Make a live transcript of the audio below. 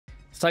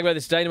talk about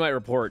this Dynamite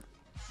report.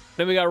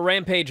 Then we got a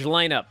Rampage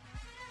lineup.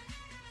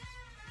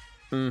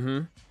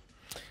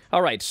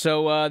 All right,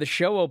 so the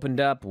show opened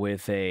up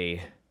with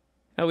a...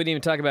 Oh, we didn't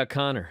even talk about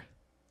Connor.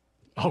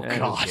 Oh,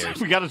 God.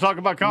 We got to talk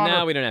about Connor.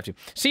 No, we don't have to.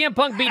 CM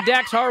Punk beat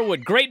Dax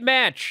Harwood. Great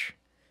match.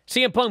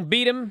 CM Punk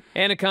beat him.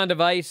 Anaconda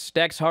Vice,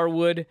 Dax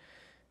Harwood.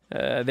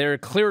 They're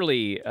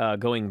clearly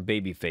going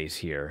babyface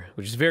here,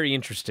 which is very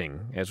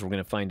interesting, as we're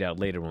going to find out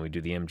later when we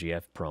do the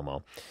MGF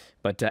promo.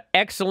 But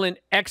excellent,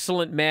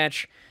 excellent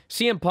match.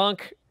 CM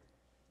Punk,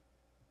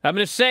 I'm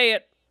going to say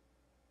it.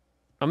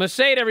 I'm going to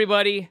say it,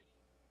 everybody.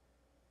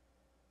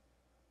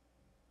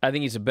 I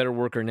think he's a better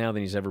worker now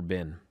than he's ever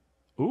been.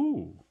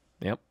 Ooh.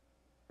 Yep.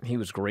 He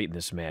was great in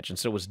this match, and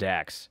so was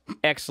Dax.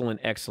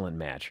 Excellent, excellent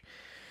match.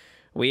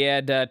 We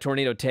had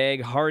Tornado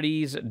Tag,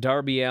 Hardys,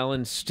 Darby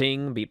Allin,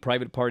 Sting, beat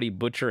Private Party,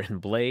 Butcher,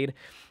 and Blade.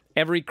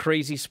 Every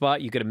crazy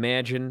spot you could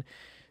imagine.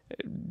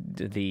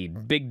 The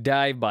big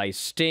dive by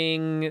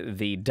Sting,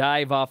 the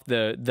dive off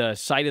the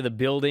side of the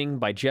building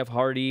by Jeff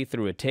Hardy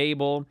through a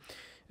table,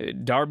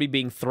 Darby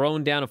being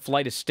thrown down a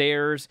flight of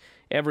stairs,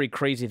 every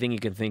crazy thing you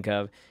can think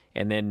of.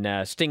 And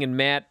then Sting and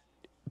Matt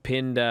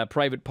pinned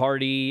Private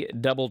Party,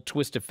 double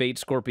twist of fate,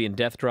 Scorpion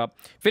Death Drop.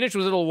 Finish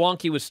was a little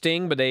wonky with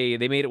Sting, but they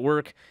made it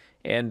work.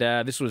 And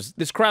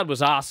this crowd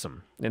was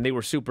awesome, and they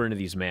were super into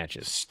these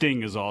matches.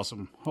 Sting is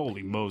awesome.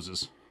 Holy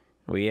Moses.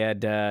 We had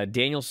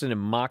Danielson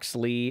and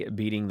Moxley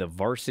beating the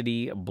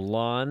Varsity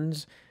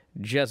Blondes.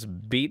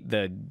 Just beat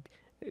the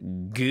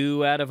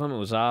goo out of them. It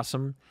was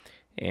awesome.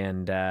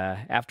 And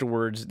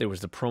afterwards, there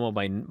was the promo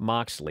by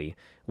Moxley,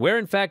 where,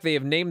 in fact, they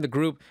have named the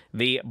group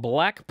the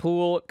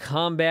Blackpool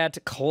Combat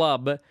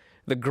Club,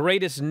 the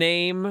greatest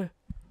name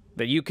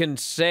that you can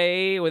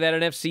say without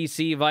an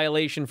FCC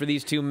violation for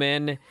these two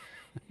men.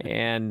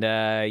 And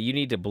you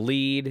need to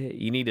bleed,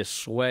 you need to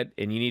sweat,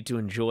 and you need to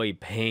enjoy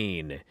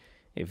pain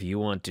if you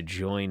want to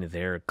join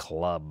their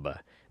club.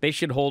 They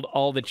should hold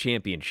all the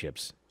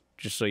championships,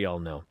 just so y'all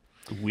know.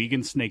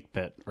 Wigan Snake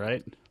Pit,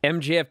 right?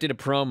 MJF did a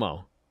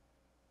promo.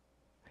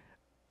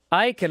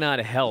 I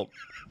can't help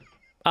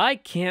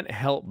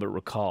but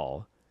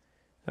recall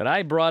that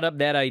I brought up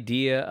that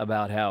idea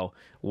about how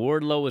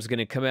Wardlow was going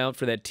to come out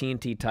for that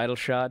TNT title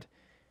shot,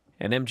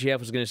 and MJF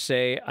was going to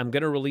say, I'm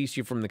going to release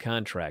you from the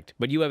contract,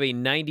 but you have a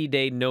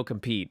 90-day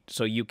no-compete,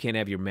 so you can't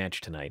have your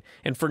match tonight.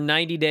 And for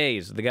 90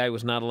 days, the guy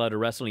was not allowed to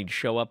wrestle. He'd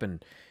show up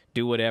and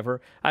do whatever.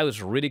 I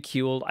was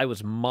ridiculed. I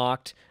was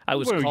mocked. I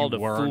was called a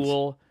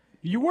fool.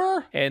 You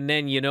were? And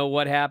then you know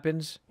what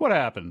happens? What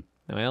happened?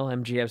 Well,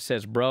 MJF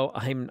says, bro,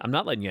 I'm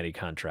not letting you out of your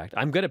contract.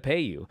 I'm going to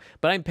pay you,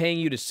 but I'm paying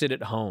you to sit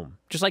at home,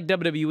 just like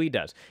WWE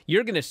does.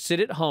 You're going to sit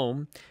at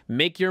home,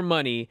 make your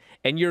money,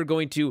 and you're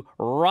going to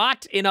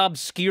rot in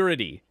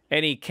obscurity.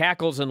 And he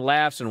cackles and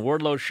laughs, and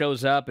Wardlow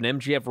shows up, and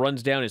MJF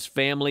runs down his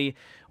family.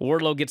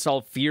 Wardlow gets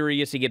all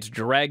furious. He gets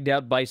dragged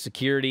out by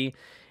security.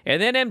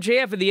 And then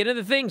MJF at the end of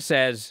the thing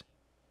says,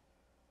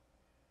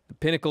 the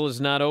pinnacle is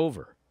not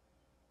over.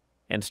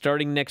 And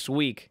starting next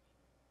week,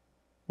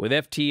 with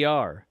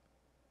FTR,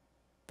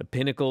 the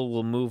pinnacle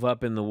will move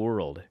up in the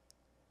world.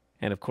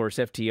 And, of course,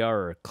 FTR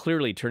are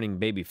clearly turning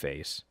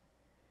babyface.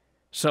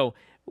 So,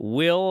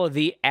 will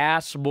the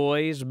Ass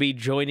Boys be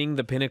joining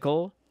the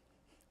pinnacle?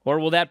 Or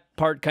will that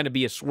part kind of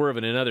be a swerve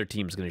and another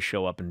team's going to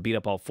show up and beat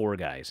up all four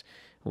guys?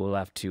 We'll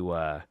have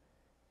to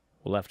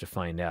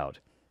find out.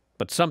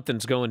 But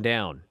something's going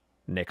down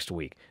next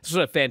week. This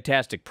was a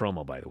fantastic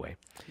promo, by the way.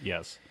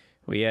 Yes.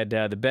 We had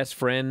the best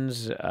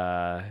friends.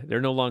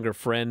 They're no longer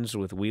friends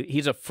with Wheeler.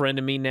 He's a friend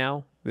of me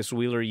now, this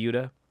Wheeler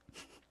Yuta.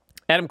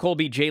 Adam Cole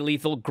beat Jay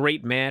Lethal.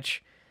 Great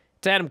match.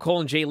 It's Adam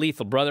Cole and Jay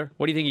Lethal, brother.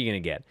 What do you think you're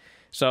going to get?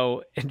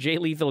 So Jay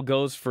Lethal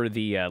goes for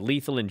the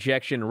lethal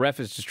injection. Ref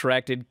is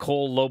distracted.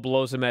 Cole low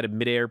blows him out of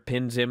midair,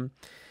 pins him,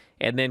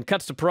 and then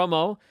cuts to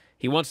promo.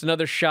 He wants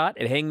another shot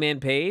at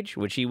Hangman Page,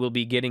 which he will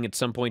be getting at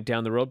some point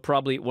down the road.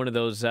 Probably one of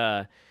those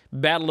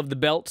Battle of the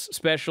Belts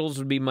specials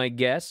would be my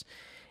guess.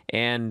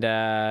 And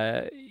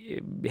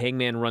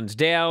Hangman runs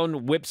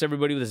down, whips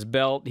everybody with his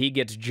belt. He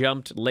gets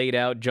jumped, laid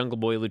out. Jungle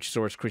Boy,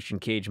 Luchasaurus, Christian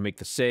Cage make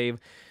the save.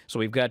 So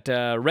we've got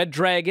Red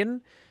Dragon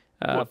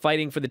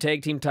fighting for the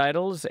tag team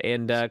titles,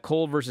 and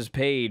Cole versus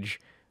Page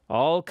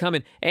all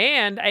coming.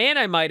 And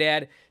I might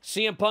add,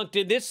 CM Punk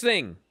did this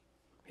thing.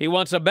 He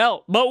wants a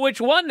belt. But which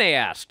one, they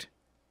asked?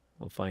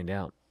 We'll find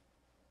out.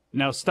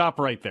 Now stop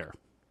right there,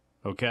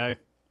 okay?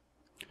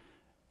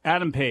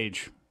 Adam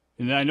Page.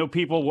 And I know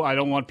people, I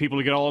don't want people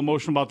to get all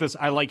emotional about this.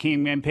 I like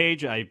Hangman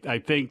Page. I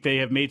think they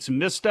have made some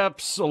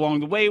missteps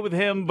along the way with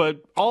him,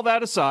 but all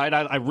that aside,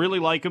 I really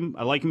like him.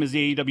 I like him as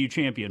the AEW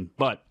champion.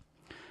 But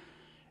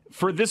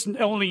for this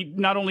not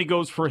only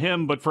goes for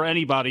him, but for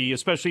anybody,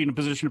 especially in a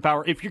position of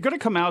power. If you're going to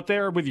come out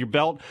there with your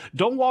belt,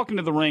 don't walk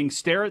into the ring,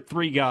 stare at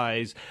three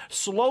guys,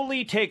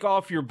 slowly take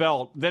off your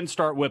belt, then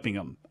start whipping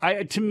them.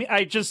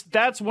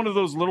 That's one of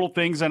those little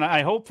things, and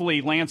hopefully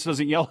Lance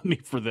doesn't yell at me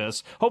for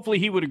this. Hopefully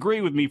he would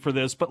agree with me for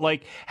this, but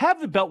like, have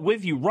the belt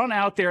with you, run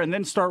out there, and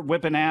then start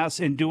whipping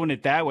ass and doing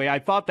it that way. I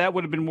thought that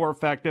would have been more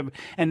effective,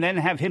 and then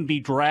have him be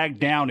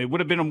dragged down. It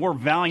would have been a more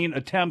valiant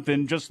attempt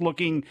than just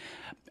looking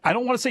I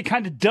don't want to say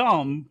kind of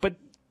dumb, but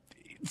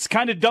it's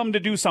kind of dumb to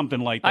do something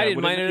like that. I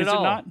didn't mind it at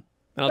all. Not? And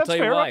I'll That's tell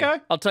you fair, why.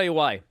 okay. I'll tell you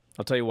why.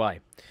 I'll tell you why.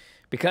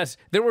 Because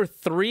there were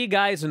 3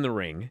 guys in the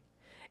ring,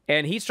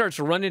 and he starts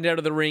running out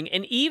of the ring,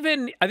 and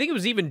I think it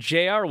was even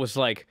JR was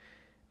like,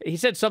 he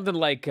said something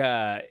like,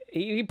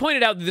 he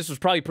pointed out that this was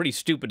probably pretty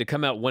stupid to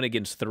come out 1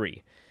 against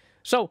 3.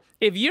 So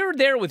if you're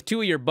there with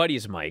 2 of your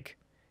buddies, Mike,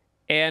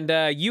 and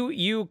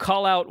you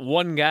call out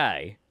 1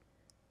 guy,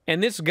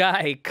 and this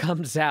guy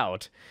comes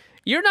out,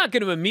 you're not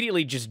going to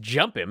immediately just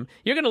jump him.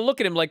 You're going to look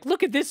at him like,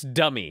 look at this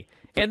dummy.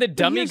 And the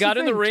dummy got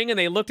in the ring, and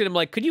they looked at him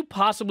like, could you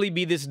possibly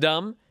be this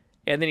dumb?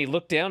 And then he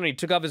looked down, and he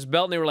took off his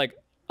belt, and they were like,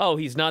 oh,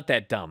 he's not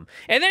that dumb.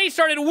 And then he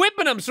started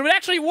whipping him, so it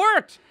actually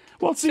worked.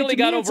 Well, see, until he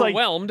got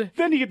overwhelmed. Like,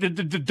 then you get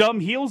the dumb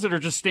heels that are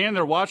just standing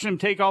there watching him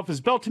take off his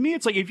belt. To me,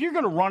 it's like if you're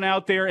going to run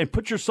out there and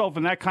put yourself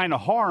in that kind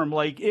of harm,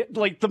 like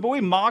the way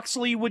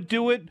Moxley would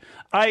do it,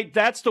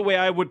 that's the way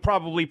I would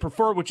probably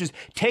prefer, which is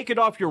take it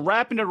off. You're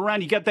wrapping it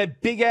around. You got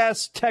that big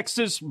ass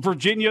Texas,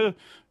 Virginia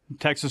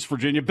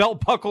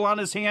belt buckle on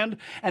his hand,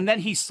 and then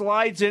he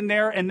slides in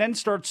there and then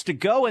starts to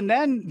go, and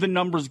then the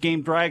numbers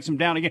game drags him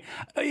down again.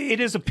 It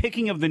is a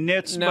picking of the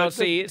nits. No,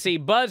 see,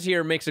 Buzz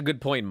here makes a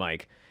good point,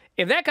 Mike.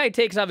 If that guy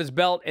takes off his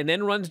belt and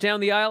then runs down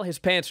the aisle, his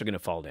pants are going to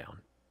fall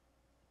down.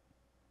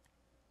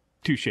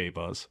 Touche,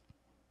 Buzz.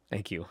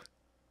 Thank you.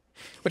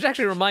 Which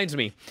actually reminds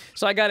me.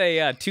 So I got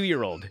a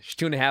 2-year-old. She's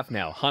 2.5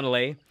 now,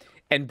 Hanalei.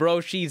 And,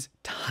 bro, she's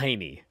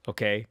tiny,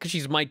 okay? Because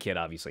she's my kid,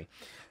 obviously.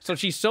 So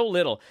she's so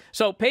little.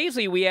 So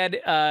Paisley, we had,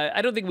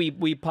 I don't think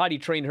we potty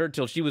trained her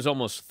till she was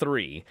almost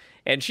 3.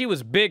 And she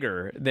was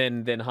bigger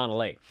than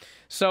Hanalei.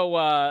 So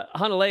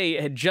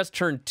Hanalei had just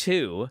turned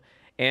 2.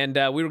 And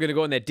we were going to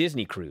go on that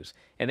Disney cruise.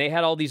 And they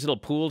had all these little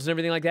pools and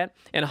everything like that.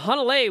 And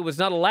Hanalei was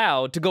not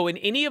allowed to go in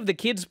any of the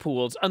kids'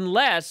 pools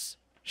unless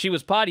she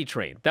was potty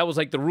trained. That was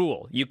like the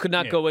rule. You could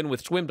not go in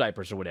with swim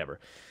diapers or whatever.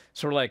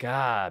 So we're like,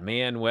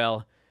 man,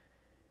 well,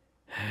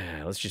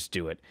 let's just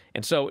do it.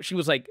 And so she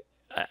was like,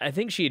 I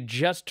think she had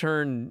just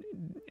turned,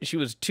 she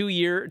was 2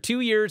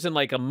 years and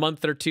like a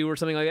month or 2 or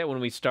something like that when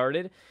we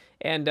started.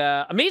 And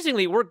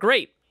amazingly, it worked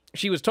great.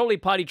 She was totally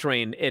potty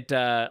trained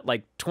at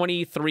like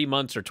 23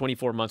 months or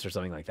 24 months or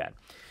something like that.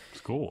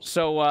 It's cool.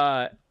 So,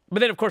 but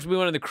then of course we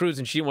went on the cruise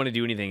and she didn't want to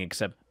do anything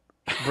except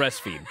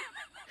breastfeed.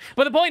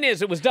 But the point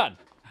is, it was done.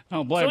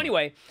 Oh, blame So her.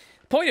 anyway,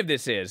 the point of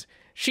this is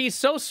she's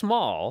so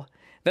small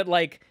that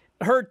like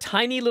her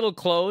tiny little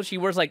clothes, she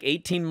wears like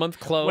 18-month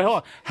clothes. Wait, hold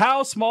on.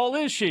 How small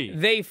is she?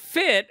 They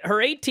fit,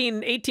 her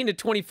 18 to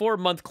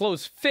 24-month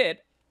clothes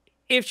fit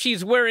if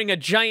she's wearing a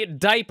giant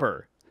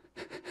diaper.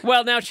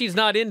 Well, now she's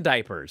not in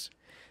diapers.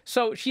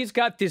 So she's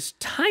got this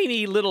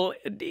tiny little,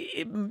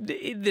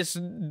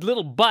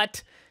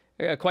 butt,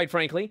 quite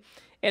frankly.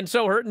 And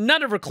so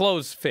none of her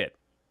clothes fit.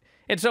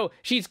 And so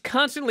she's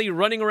constantly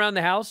running around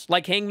the house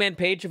like Hangman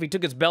Page if he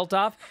took his belt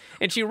off.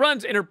 And she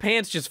runs and her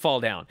pants just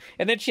fall down.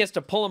 And then she has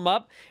to pull them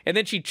up. And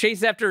then she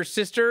chases after her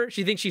sister.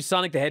 She thinks she's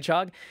Sonic the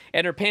Hedgehog.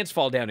 And her pants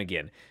fall down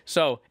again.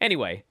 So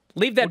anyway,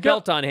 leave that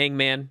belt on,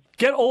 Hangman.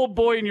 Get old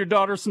boy and your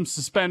daughter some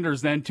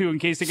suspenders then, too, in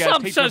case they got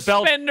to take their belt.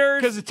 Some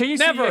suspenders? Because it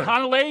Never.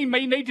 Hanalei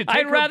may need to take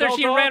I'd her rather belt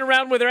she off. ran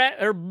around with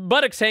her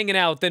buttocks hanging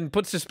out than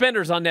put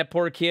suspenders on that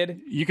poor kid.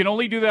 You can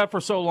only do that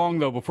for so long,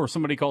 though, before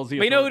somebody calls the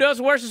But you know who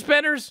does wear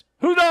suspenders?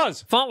 Who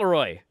does?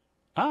 Fauntleroy.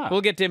 Ah. We'll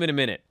get to him in a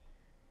minute.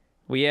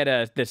 We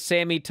had the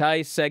Sammy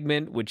Ty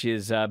segment, which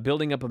is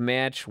building up a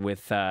match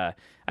with, I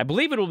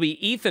believe it will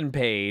be Ethan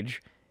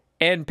Page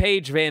and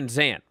Paige Van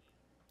Zant.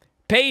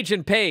 Page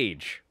and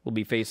Page will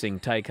be facing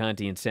Ty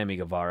Conti and Sammy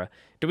Guevara.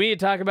 Do we need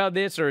to talk about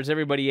this, or is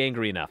everybody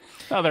angry enough?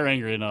 Oh, they're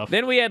angry enough.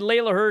 Then we had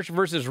Layla Hirsch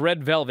versus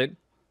Red Velvet.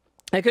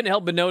 I couldn't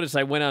help but notice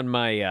I went on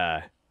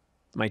my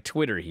my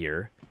Twitter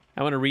here.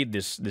 I want to read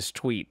this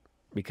tweet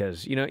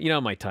because you know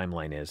how my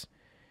timeline is.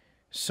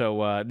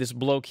 So this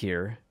bloke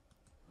here,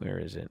 where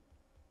is it?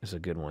 This is a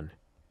good one.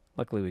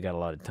 Luckily, we got a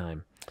lot of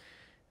time.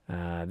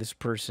 This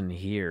person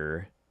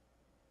here,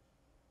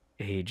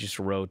 he just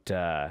wrote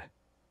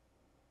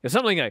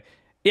something like,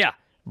 yeah,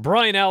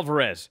 Brian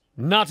Alvarez,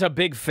 not a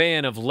big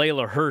fan of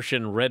Layla Hirsch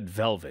and Red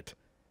Velvet.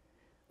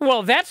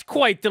 Well, that's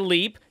quite the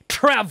leap,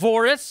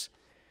 Travoris.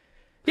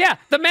 Yeah,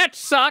 the match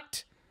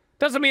sucked.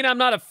 Doesn't mean I'm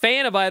not a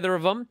fan of either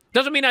of them.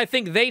 Doesn't mean I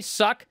think they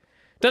suck.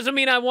 Doesn't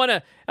mean I want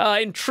to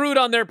intrude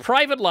on their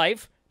private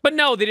life. But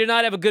no, they did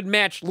not have a good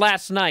match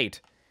last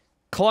night.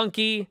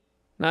 Clunky,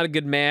 not a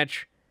good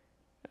match.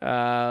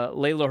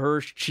 Layla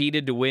Hirsch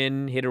cheated to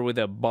win, hit her with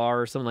a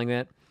bar or something like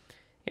that.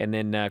 And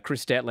then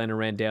Chris Statlander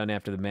ran down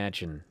after the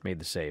match and made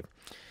the save.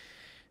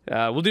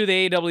 We'll do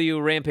the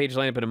AEW Rampage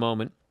lineup in a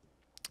moment.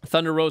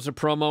 Thunder Rosa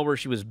promo where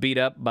she was beat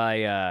up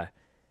by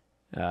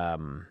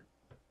Nyla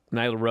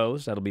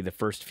Rose. That'll be the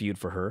first feud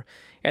for her.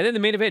 And then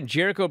the main event,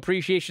 Jericho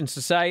Appreciation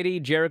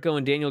Society, Jericho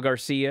and Daniel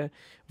Garcia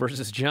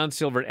versus John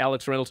Silver and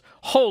Alex Reynolds.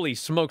 Holy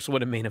smokes,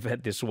 what a main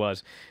event this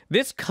was.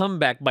 This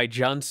comeback by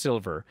John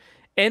Silver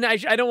And I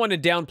don't want to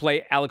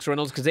downplay Alex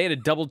Reynolds because they had a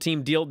double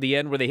team deal at the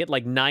end where they hit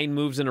like 9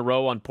 moves in a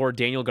row on poor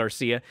Daniel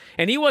Garcia.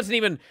 And he wasn't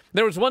even,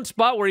 there was one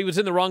spot where he was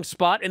in the wrong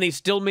spot and they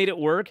still made it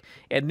work.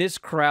 And this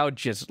crowd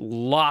just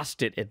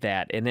lost it at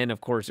that. And then,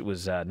 of course, it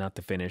was not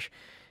the finish.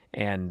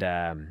 And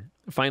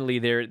finally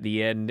there at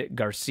the end,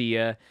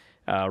 Garcia,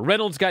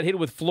 Reynolds got hit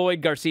with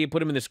Floyd. Garcia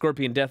put him in the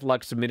Scorpion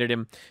Deathlock, submitted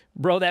him.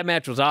 Bro, that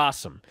match was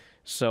awesome.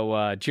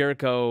 So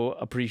Jericho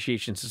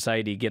Appreciation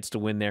Society gets to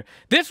win there.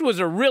 This was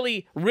a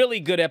really, really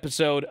good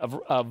episode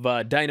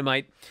of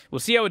Dynamite. We'll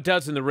see how it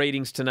does in the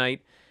ratings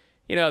tonight.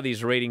 You know how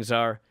these ratings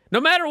are.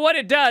 No matter what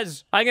it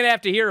does, I'm going to have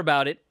to hear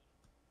about it.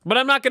 But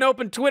I'm not going to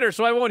open Twitter,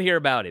 so I won't hear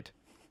about it.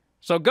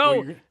 So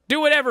go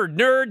do whatever,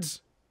 nerds.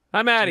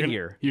 I'm out of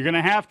here. You're going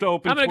to have to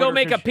open Twitter. I'm going to go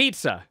make a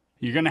pizza.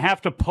 You're going to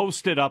have to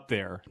post it up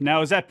there.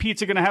 Now, is that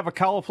pizza going to have a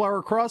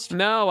cauliflower crust?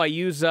 No, I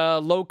use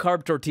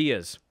low-carb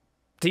tortillas.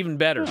 It's even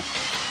better.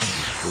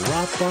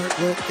 Rob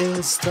Bartlett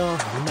is the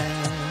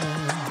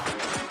man.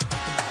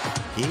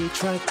 He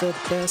tried the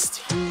best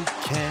he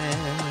can.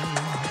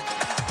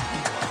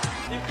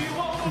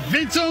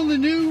 Vince only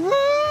knew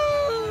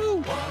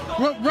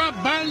what Rob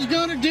Bartlett's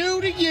gonna do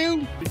to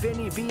you.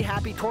 Vinny V,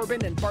 Happy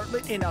Corbin, and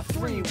Bartlett in a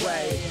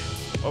 3-way.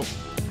 Oh.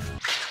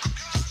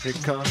 Here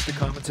comes the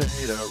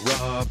commentator,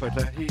 Rob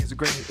Bartlett. He's a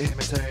great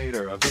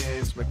imitator of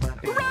Vince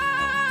McMahon.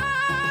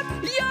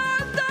 Rob,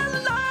 you're the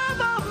love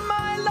of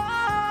my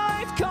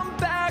life. Come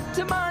back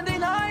to Monday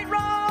Night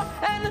Raw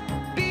and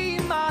be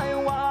my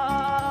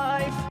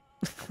wife.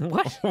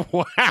 What?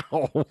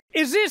 Wow.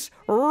 Is this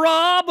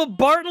Rob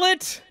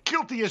Bartlett?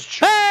 Guilty as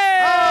charged.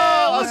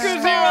 Hey! Look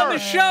who's here on the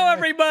show,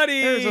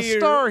 everybody. There's a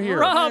star here.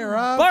 Rob, Hey,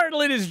 Rob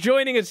Bartlett is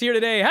joining us here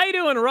today. How you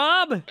doing,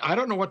 Rob? I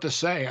don't know what to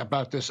say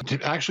about this.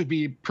 To actually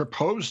be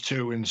proposed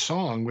to in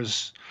song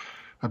was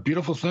a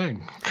beautiful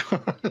thing.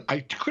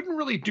 I couldn't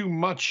really do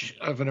much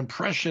of an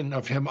impression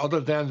of him other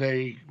than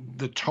the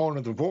tone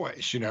of the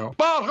voice, you know.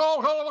 Monday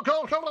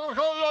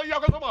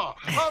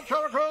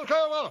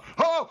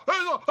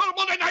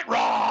Night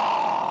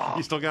Raw!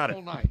 You still got it.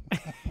 All night.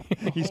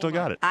 You still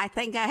got it. I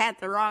think I had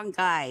the wrong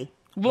guy.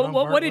 Well,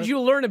 what did you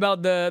learn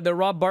about the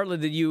Rob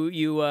Bartlett that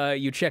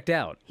you checked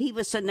out? He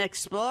was an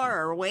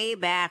explorer way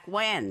back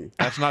when.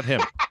 That's not him.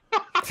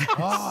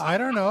 Oh, I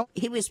don't know.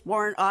 He was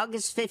born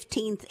August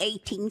 15th,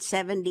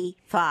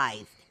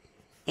 1875,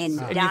 and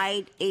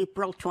died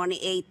April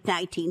 28th,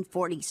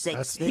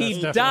 1946.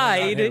 He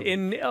died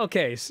in,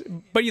 okay,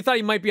 but you thought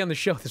he might be on the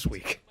show this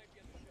week.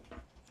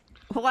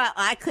 Well,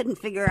 I couldn't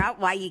figure out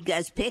why you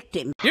guys picked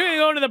him. You're going to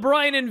go to the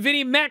Bryan and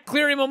Vinny Matt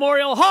Cleary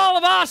Memorial Hall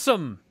of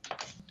Awesome.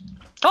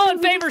 All in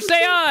favor,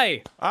 say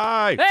aye.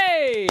 Aye.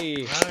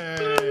 Hey.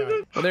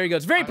 Well, there you go.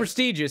 It's very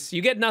prestigious.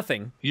 You get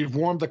nothing. You've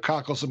warmed the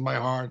cockles of my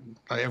heart.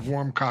 I have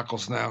warm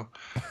cockles now,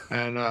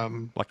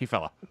 and Lucky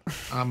fella.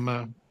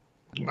 I'm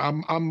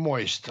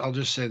moist. I'll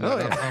just say that. Oh,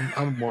 yeah.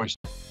 I'm moist.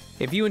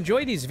 If you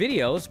enjoy these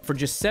videos, for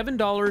just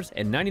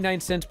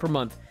 $7.99 per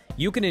month,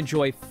 you can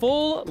enjoy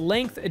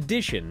full-length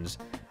editions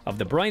of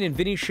The Bryan and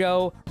Vinny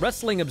Show,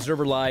 Wrestling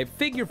Observer Live,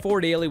 Figure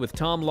 4 Daily with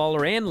Tom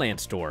Lawler and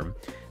Lance Storm,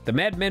 the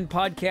Mad Men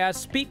Podcast,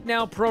 Speak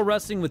Now Pro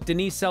Wrestling with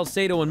Denise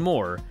Salcedo, and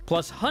more,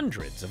 plus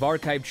hundreds of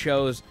archived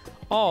shows,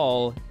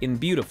 all in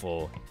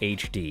beautiful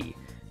HD.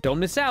 Don't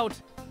miss out.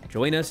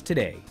 Join us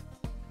today.